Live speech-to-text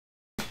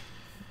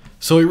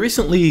So I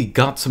recently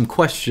got some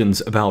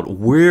questions about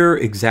where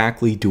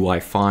exactly do I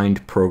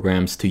find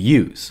programs to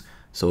use.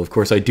 So of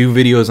course I do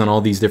videos on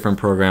all these different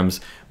programs.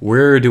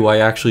 Where do I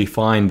actually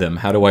find them?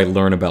 How do I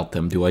learn about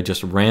them? Do I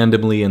just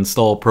randomly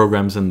install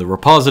programs in the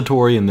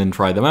repository and then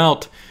try them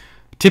out?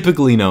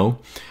 Typically no.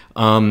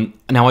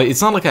 Now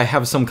it's not like I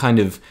have some kind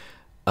of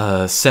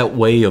set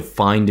way of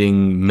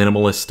finding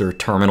minimalist or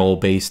terminal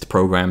based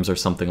programs or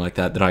something like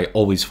that that I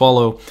always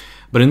follow.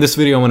 But in this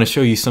video, I want to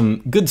show you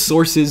some good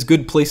sources,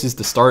 good places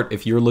to start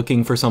if you're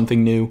looking for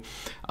something new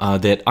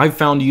that I've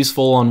found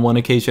useful on one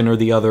occasion or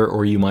the other,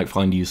 or you might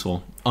find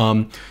useful.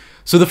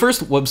 So the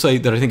first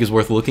website that I think is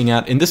worth looking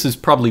at, and this is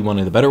probably one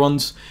of the better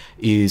ones,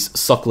 is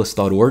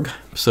suckless.org.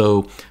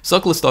 So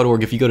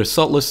suckless.org, if you go to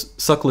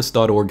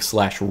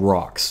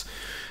suckless.org/rocks.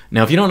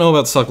 Now, if you don't know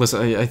about Suckless,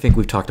 I think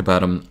we've talked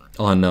about them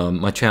on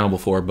my channel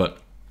before, but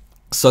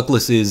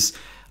Suckless is,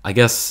 I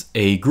guess,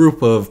 a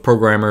group of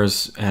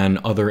programmers and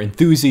other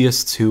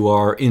enthusiasts who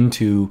are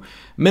into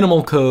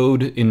minimal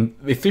code, in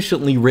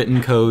efficiently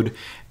written code,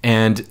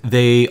 and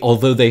they,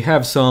 although they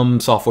have some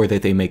software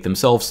that they make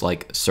themselves,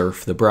 like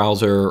Surf the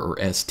browser, or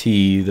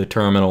ST the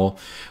terminal,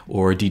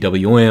 or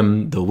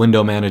DWM the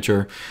window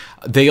manager,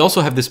 they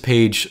also have this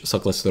page,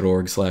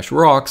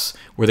 suckless.org/rocks,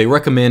 where they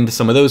recommend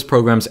some of those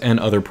programs and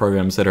other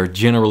programs that are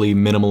generally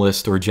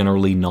minimalist or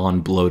generally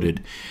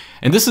non-bloated.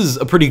 And this is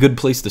a pretty good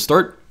place to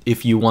start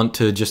if you want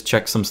to just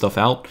check some stuff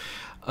out.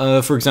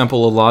 For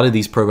example, a lot of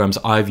these programs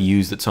I've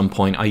used at some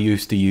point. I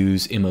used to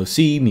use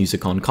MOC,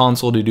 Music on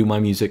Console, to do my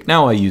music.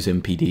 Now I use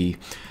MPD.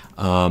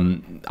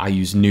 I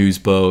use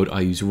Newsboat.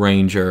 I use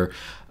Ranger.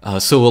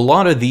 So a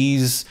lot of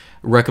these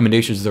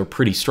recommendations are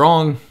pretty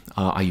strong.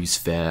 I use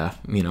Fair,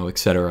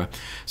 etc.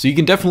 So you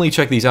can definitely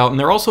check these out, and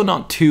they're also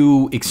not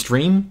too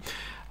extreme.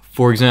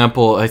 For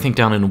example, I think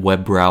down in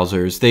web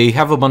browsers, they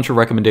have a bunch of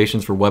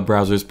recommendations for web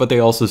browsers, but they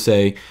also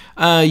say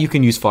you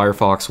can use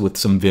Firefox with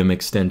some Vim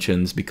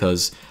extensions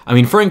because, I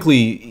mean,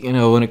 frankly,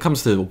 when it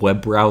comes to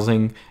web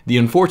browsing, the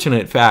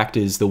unfortunate fact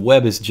is the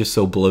web is just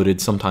so bloated,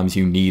 sometimes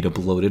you need a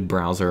bloated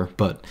browser.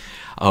 But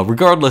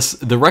regardless,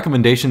 the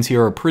recommendations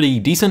here are pretty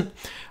decent.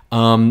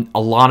 A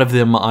lot of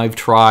them I've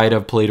tried,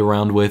 I've played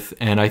around with,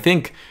 and I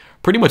think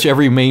pretty much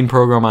every main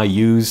program I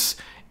use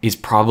is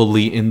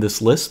probably in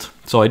this list.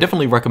 So I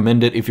definitely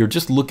recommend it if you're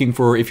just looking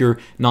for, if you're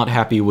not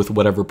happy with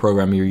whatever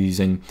program you're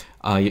using,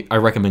 I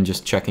recommend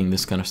just checking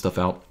this kind of stuff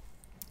out.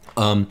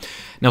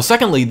 Now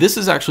secondly, this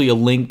is actually a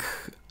link,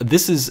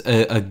 this is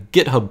a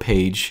GitHub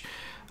page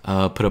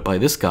put up by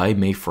this guy,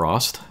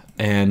 Mayfrost,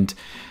 and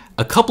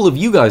a couple of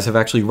you guys have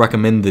actually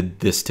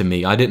recommended this to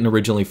me. I didn't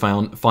originally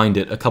find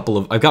it.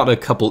 I've got a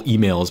couple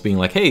emails being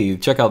like, hey,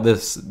 check out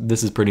this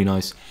is pretty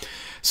nice.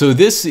 So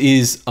this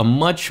is a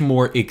much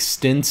more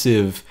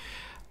extensive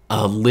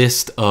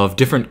list of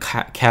different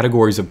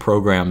categories of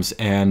programs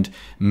and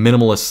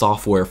minimalist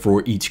software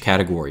for each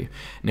category.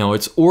 Now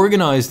it's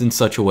organized in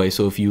such a way,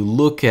 so if you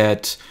look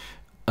at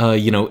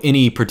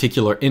any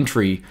particular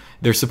entry,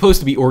 they're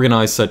supposed to be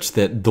organized such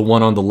that the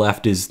one on the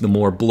left is the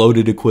more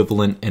bloated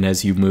equivalent, and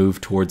as you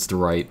move towards the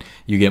right,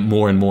 you get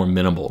more and more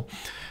minimal.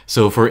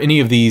 So for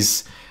any of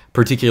these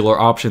particular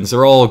options,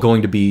 they're all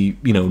going to be,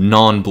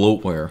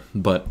 non-bloatware,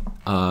 but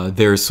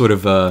there's sort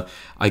of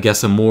I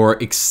guess a more,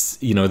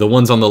 the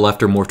ones on the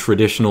left are more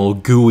traditional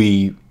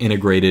GUI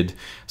integrated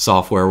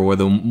software, where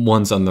the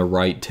ones on the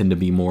right tend to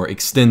be more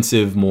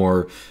extensive,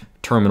 more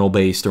terminal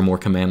based or more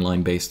command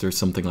line based or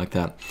something like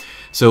that.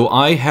 So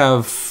I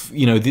have,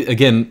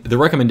 again, the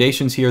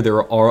recommendations here,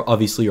 there are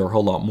obviously a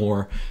whole lot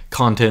more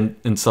content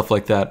and stuff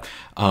like that,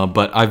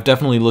 but I've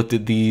definitely looked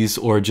at these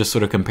or just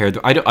sort of compared.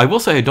 I will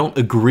say I don't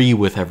agree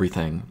with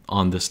everything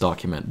on this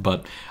document,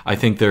 but I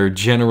think they're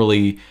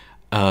generally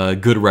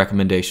good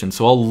recommendations.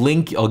 So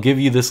I'll give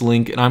you this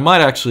link, and I might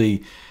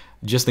actually,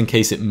 just in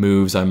case it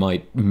moves, I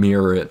might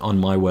mirror it on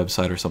my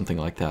website or something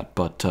like that.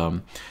 But,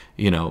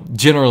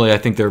 generally I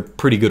think they're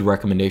pretty good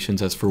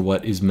recommendations as for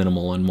what is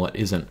minimal and what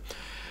isn't.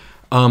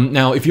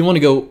 Now, if you want to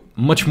go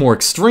much more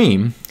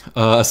extreme,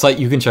 a site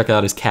you can check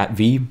out is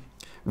CatV,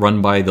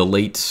 run by the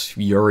late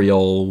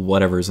Uriel,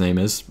 whatever his name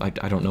is. I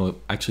don't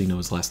actually know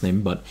his last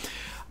name, but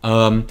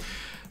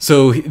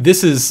so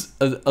this is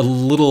a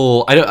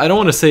little, I don't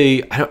want to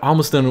say, I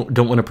almost don't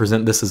want to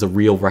present this as a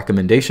real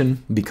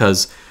recommendation,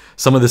 because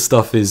some of this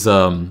stuff is,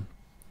 I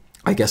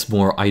guess,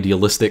 more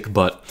idealistic,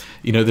 but,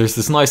 there's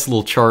this nice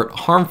little chart,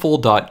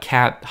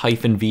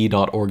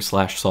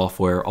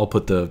 harmful.cat-v.org/software. I'll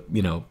put the,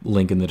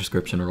 link in the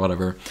description or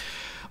whatever.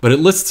 But it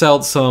lists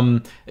out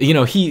some,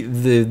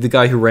 the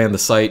guy who ran the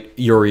site,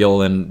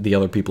 Uriel, and the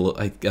other people,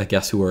 I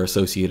guess, who are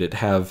associated,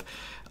 have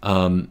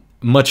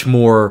much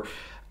more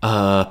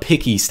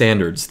picky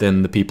standards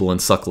than the people in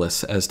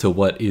Suckless as to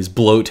what is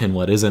bloat and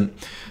what isn't.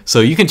 So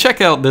you can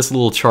check out this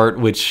little chart,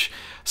 which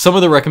some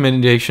of the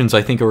recommendations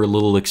I think are a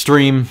little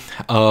extreme,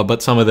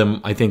 but some of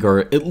them I think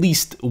are at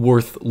least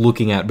worth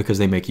looking at because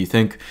they make you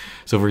think.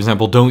 So for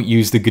example, don't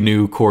use the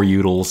GNU core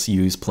utils,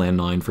 use Plan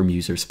 9 from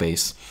user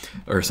space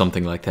or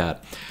something like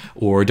that.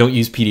 Or don't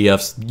use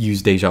PDFs,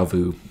 use Deja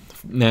Vu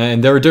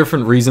And there are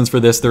different reasons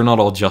for this. They're not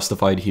all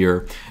justified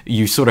here.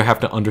 You sort of have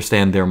to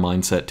understand their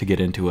mindset to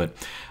get into it.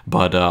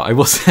 But I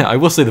will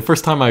say the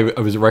first time I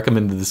was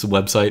recommended this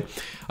website,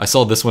 I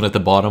saw this one at the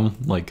bottom,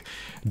 like,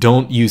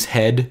 don't use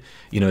head,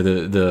 you know,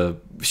 the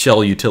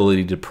shell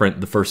utility to print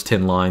the first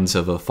 10 lines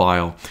of a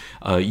file.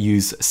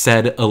 Use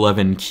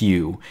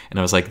sed11q. And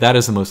I was like, that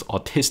is the most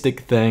autistic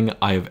thing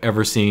I have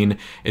ever seen,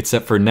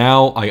 except for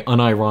now I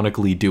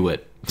unironically do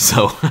it.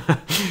 So,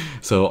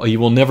 so you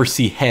will never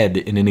see head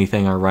in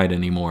anything I write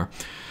anymore.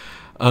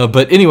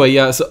 But anyway,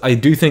 yeah, so I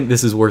do think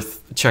this is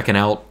worth checking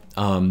out,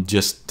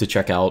 just to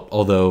check out,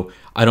 although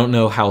I don't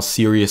know how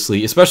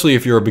seriously, especially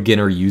if you're a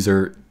beginner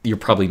user, you're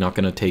probably not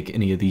going to take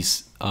any of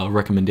these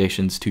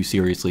recommendations too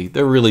seriously.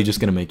 They're really just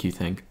going to make you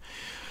think.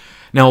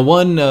 Now,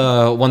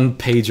 one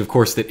page, of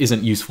course, that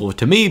isn't useful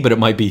to me, but it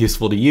might be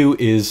useful to you,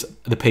 is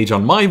the page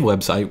on my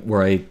website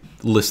where I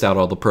list out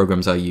all the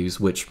programs I use,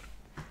 which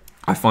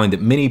I find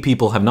that many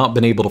people have not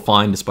been able to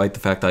find, despite the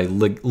fact I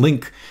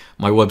link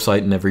my website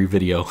in every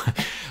video.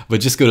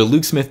 But just go to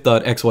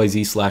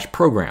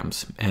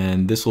lukesmith.xyz/programs,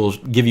 and this will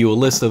give you a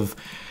list of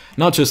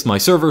not just my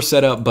server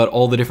setup, but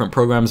all the different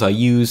programs I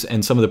use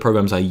and some of the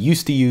programs I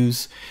used to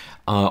use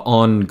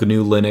on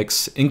GNU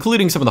Linux,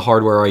 including some of the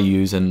hardware I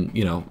use and,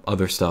 you know,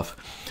 other stuff.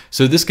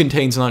 So this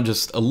contains not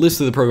just a list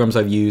of the programs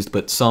I've used,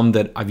 but some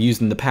that I've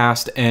used in the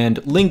past, and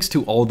links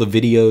to all the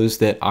videos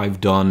that I've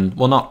done.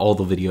 Well, not all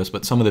the videos,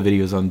 but some of the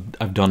videos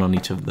I've done on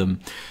each of them.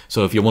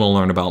 So if you want to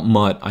learn about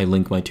Mutt, I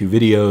link my 2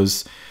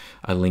 videos.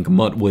 I link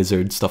Mutt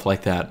Wizard, stuff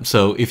like that.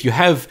 So if you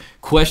have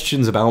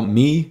questions about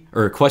me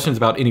or questions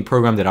about any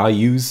program that I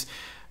use,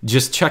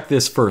 just check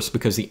this first,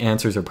 because the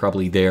answers are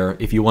probably there.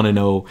 If you want to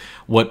know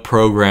what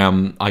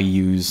program I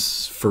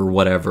use for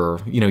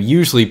whatever, you know,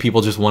 usually people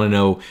just want to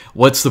know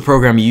what's the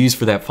program you use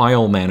for that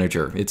file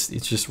manager. It's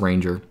just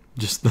Ranger.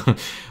 Just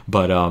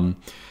but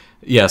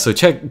yeah, so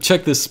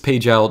check this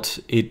page out.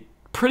 It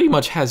pretty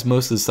much has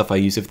most of the stuff I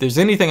use. If there's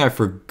anything I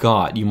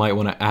forgot, you might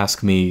want to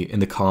ask me in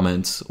the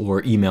comments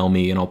or email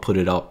me and I'll put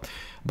it up.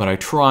 But I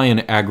try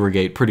and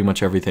aggregate pretty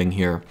much everything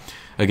here.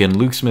 Again,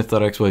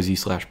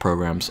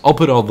 lukesmith.xyz/programs. I'll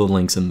put all the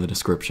links in the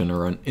description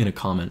or in a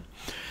comment.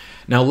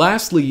 Now,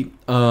 lastly,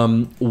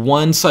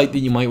 one site that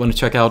you might want to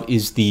check out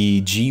is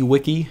the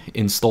gwiki,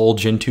 install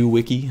Gentoo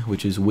wiki,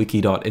 which is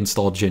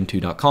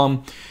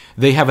wiki.installgentoo.com.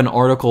 They have an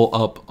article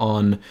up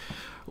on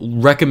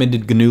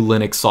recommended GNU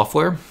Linux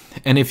software,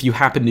 and if you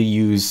happen to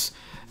use,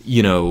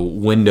 you know,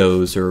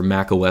 Windows or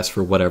Mac OS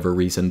for whatever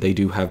reason, they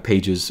do have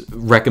pages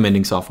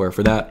recommending software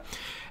for that.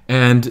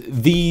 And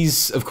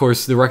these, of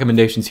course, the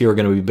recommendations here are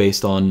going to be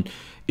based on,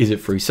 is it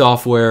free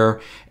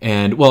software?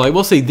 And, well, I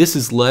will say this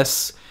is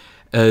less,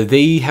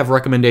 they have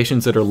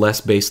recommendations that are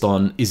less based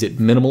on, is it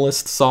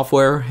minimalist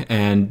software?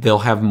 And they'll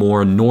have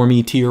more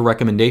normie tier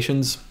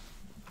recommendations.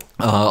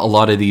 A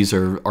lot of these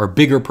are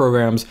bigger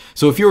programs.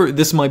 So if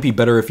this might be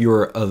better if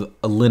you're a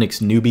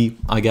Linux newbie,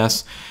 I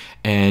guess,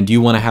 and you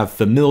want to have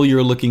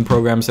familiar looking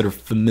programs that are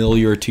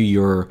familiar to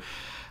your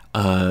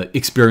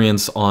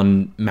experience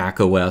on Mac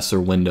OS or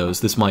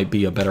Windows. This might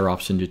be a better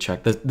option to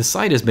check. The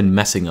site has been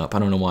messing up. I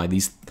don't know why.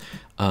 These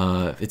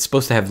it's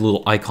supposed to have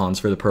little icons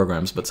for the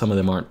programs, but some of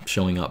them aren't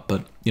showing up.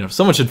 But, you know,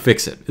 someone should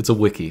fix it. It's a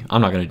wiki.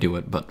 I'm not going to do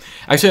it. But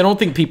actually, I don't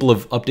think people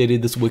have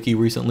updated this wiki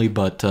recently,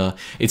 but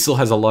it still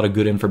has a lot of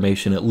good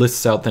information. It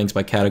lists out things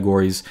by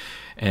categories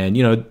and,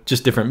 you know,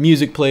 just different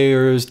music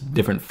players,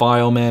 different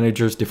file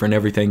managers, different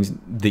everything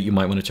that you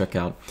might want to check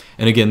out.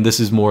 And again, this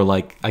is more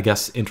like, I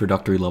guess,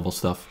 introductory level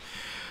stuff.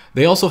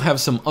 They also have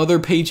some other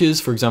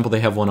pages. For example, they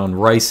have one on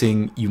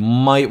ricing. You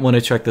might want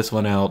to check this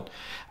one out,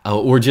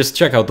 or just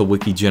check out the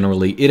wiki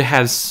generally. It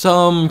has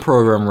some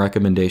program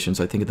recommendations,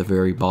 I think, at the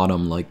very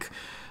bottom, like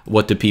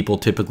what do people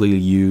typically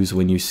use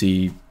when you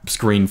see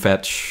screen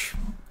fetch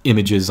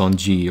images on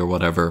G or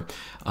whatever.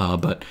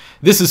 But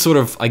this is sort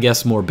of, I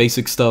guess, more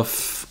basic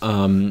stuff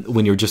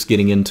when you're just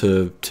getting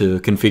into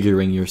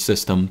configuring your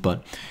system,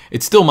 but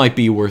it still might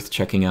be worth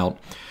checking out.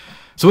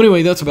 So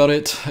anyway, that's about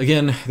it.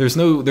 Again, there's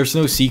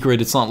no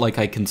secret. It's not like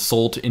I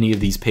consult any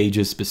of these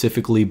pages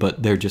specifically,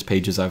 but they're just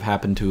pages I've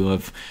happened to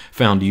have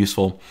found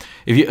useful.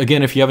 If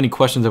you have any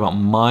questions about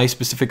my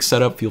specific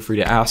setup, feel free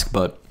to ask,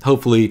 but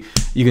hopefully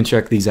you can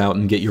check these out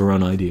and get your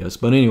own ideas.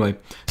 But anyway,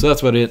 so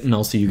that's about it, and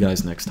I'll see you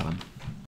guys next time.